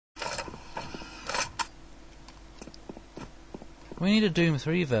We need a Doom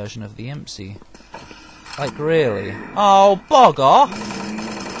 3 version of the Impsy. Like, really? Oh, bog off!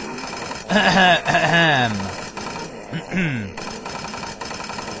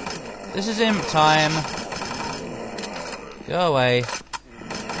 This is imp time. Go away.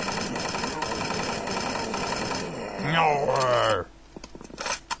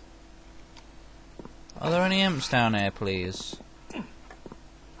 Are there any imps down here, please?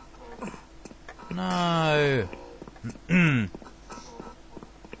 No.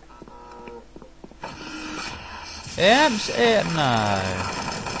 Imps? No.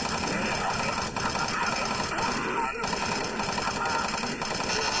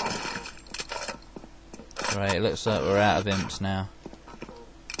 Right, it looks like we're out of imps now.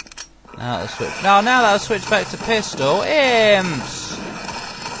 Now that'll switch. No, now that'll switch back to pistol. Imps!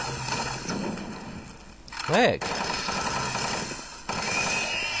 Quick.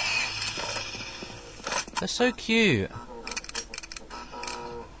 They're so cute.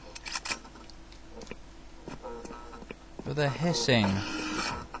 But they're hissing.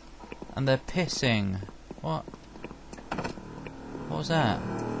 And they're pissing. What? What was that?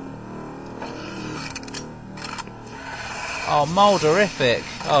 Oh, molderific.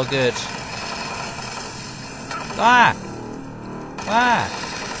 Oh, good. Ah! Ah!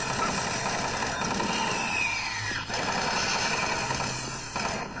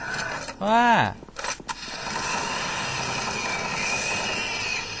 Ah!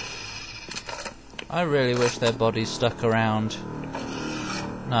 I really wish their bodies stuck around.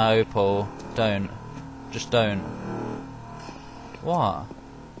 No, Paul. Don't. Just don't. What?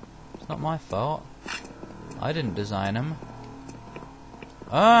 It's not my fault. I didn't design them.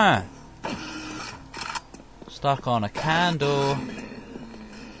 Ah! Stuck on a candle.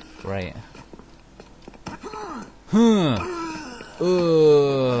 Great.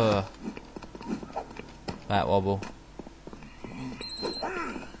 Fat wobble.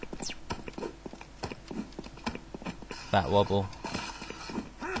 Fat wobble.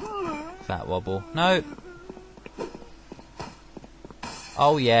 Fat wobble. No!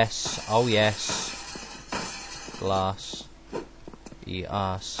 Oh yes. Oh yes. Glass.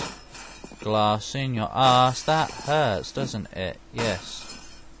 Ass. Glass in your ass. That hurts, doesn't it? Yes.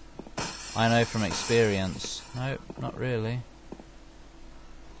 I know from experience. Nope, not really.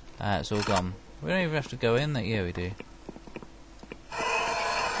 It's all gone. We don't even have to go in there. Yeah, we do.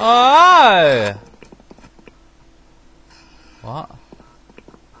 Oh! What?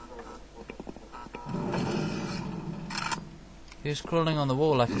 He was crawling on the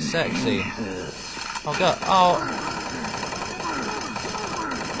wall like a sexy. Oh god. Oh!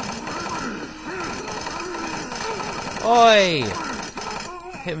 Oi!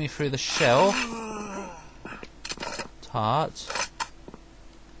 Hit me through the shelf. Tart.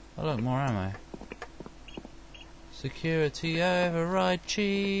 Oh look, more ammo. Security override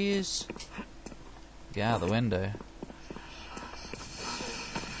cheese. Get out the window.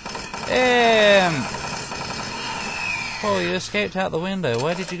 Oh, you escaped out the window.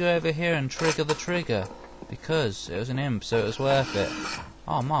 Why did you go over here and trigger the trigger? Because it was an imp, so it was worth it.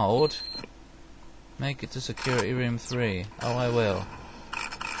 Oh, mould. Make it to security room 3. Oh, I will.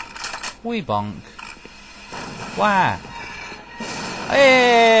 Wee bonk. Wah!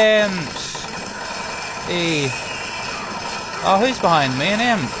 Imps! Oh, who's behind me? An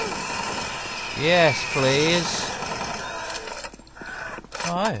imp! Yes, please.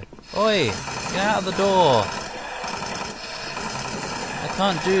 Oh, oi! Get out of the door! I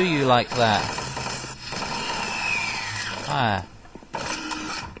can't do you like that. Ah.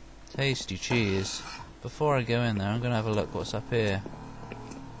 Tasty cheese. Before I go in there, I'm going to have a look what's up here.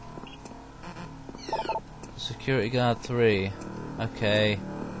 Security guard 3. Okay.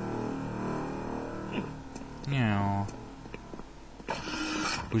 Meow.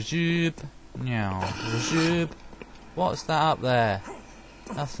 Wajoob. Meow. Wajoob. What's that up there?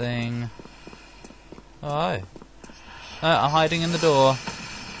 Nothing. Oh. I'm hiding in the door.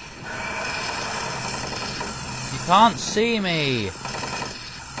 You can't see me!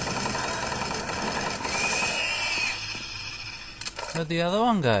 Where'd the other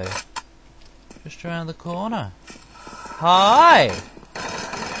one go? Just around the corner. Hi!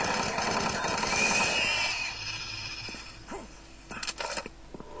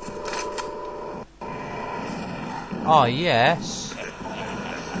 Oh, yes.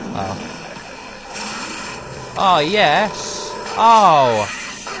 Oh. Oh, yes. Oh.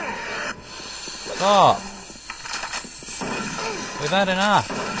 Stop. We've had enough.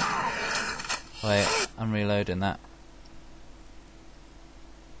 Wait, I'm reloading that.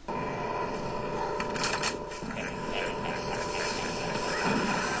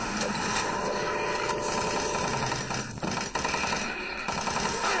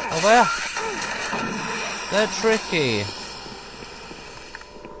 Oh, they're tricky.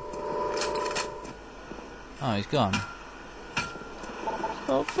 Oh, he's gone.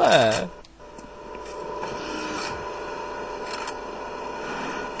 Not fair.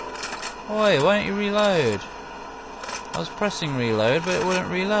 Oi, why don't you reload? I was pressing reload, but it wouldn't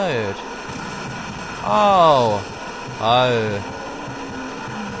reload. Oh. Oh.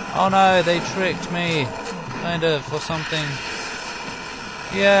 Oh no, they tricked me. Kind of, or something.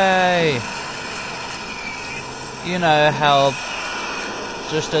 Yay! You know how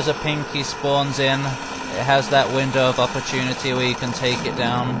just as a pinky spawns in, it has that window of opportunity where you can take it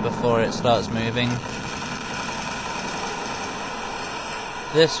down before it starts moving.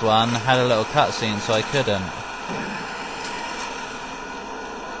 This one had a little cutscene, so I couldn't.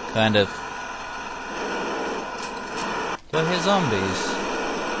 Kind of. Do I hear zombies?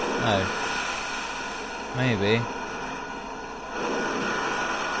 No. Maybe.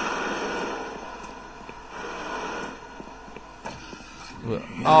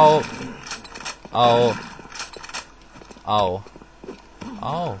 Oh. Oh. Oh.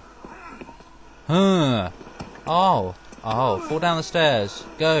 Oh. Huh. Oh. Oh. Fall down the stairs.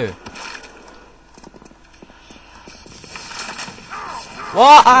 Go.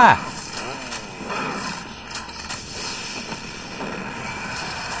 What?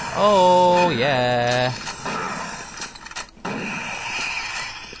 Oh, yeah.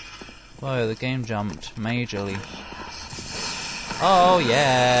 Whoa, the game jumped majorly. Oh,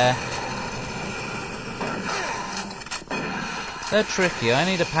 yeah. They're tricky. I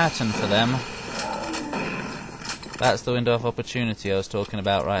need a pattern for them. That's the window of opportunity I was talking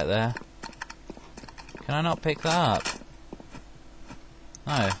about right there. Can I not pick that up?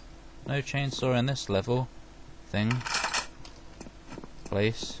 No. No chainsaw in this level. Thing.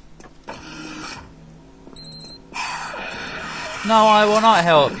 Place. No, I will not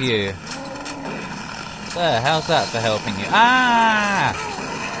help you. There, how's that for helping you? Ah!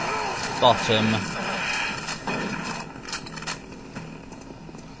 Bottom.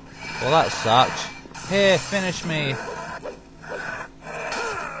 Well, that sucked. Here, finish me.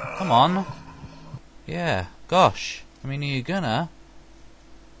 Come on. Yeah, gosh. I mean, are you gonna?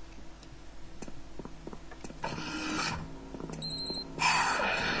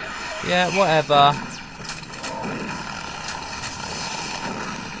 Yeah, whatever.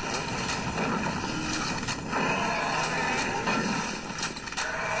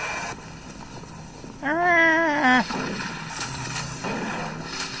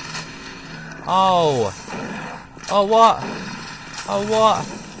 Oh. Oh, what? Oh, what?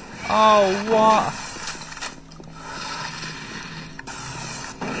 Oh, what?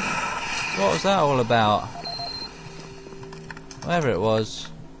 What was that all about? Whatever it was.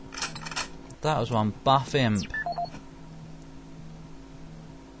 That was one buff imp.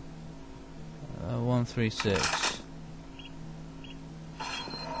 136.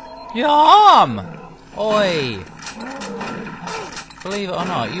 Yum! Oi! Believe it or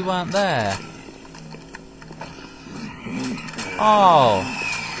not, you weren't there. Oh!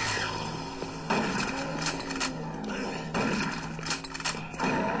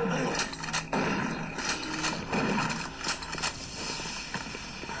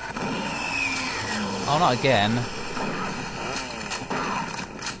 Oh, not again.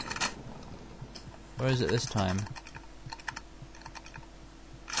 Where is it this time?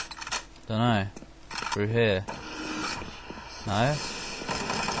 Dunno. Through here. No?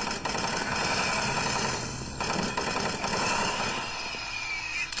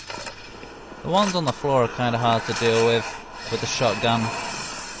 The ones on the floor are kind of hard to deal with the shotgun.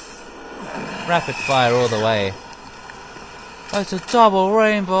 Rapid fire all the way. Oh, it's a double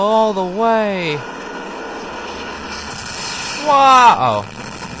rainbow all the way! Wow!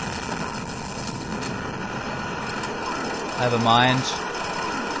 Never mind.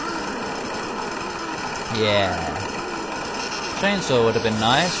 Yeah. Chainsaw would have been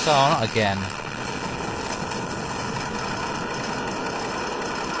nice. Oh, not again.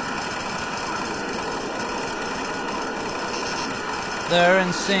 They're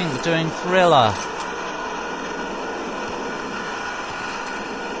in sync doing Thriller.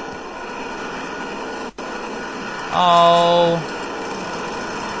 Oh.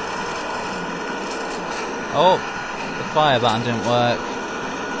 Oh, the fire button didn't work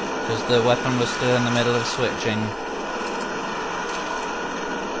because the weapon was still in the middle of switching.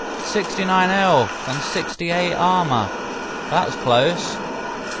 69 health and 68 armor. That was close.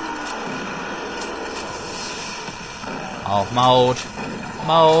 Oh, mold.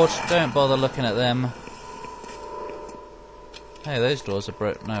 Mold, don't bother looking at them. Hey, those doors are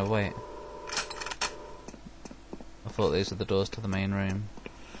broke. No, wait. I thought these are the doors to the main room.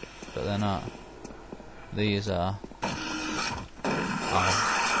 but they're not. These are. Oh.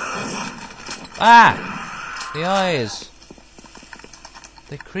 Ah! The eyes!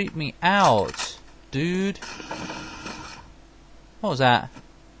 They creep me out, dude. What was that?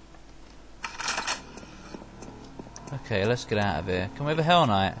 Okay, let's get out of here. Can we have a Hell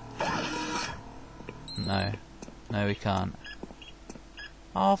Knight? No. No, we can't.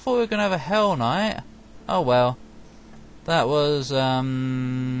 Oh, I thought we were going to have a Hell Knight. Oh well. That was,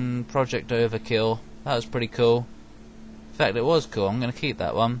 Project Overkill. That was pretty cool. In fact, it was cool. I'm going to keep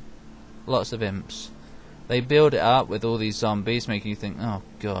that one. Lots of imps. They build it up with all these zombies, making you think, oh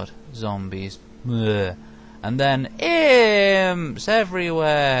god, zombies. Blech. And then, imps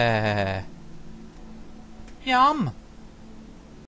everywhere. Yum!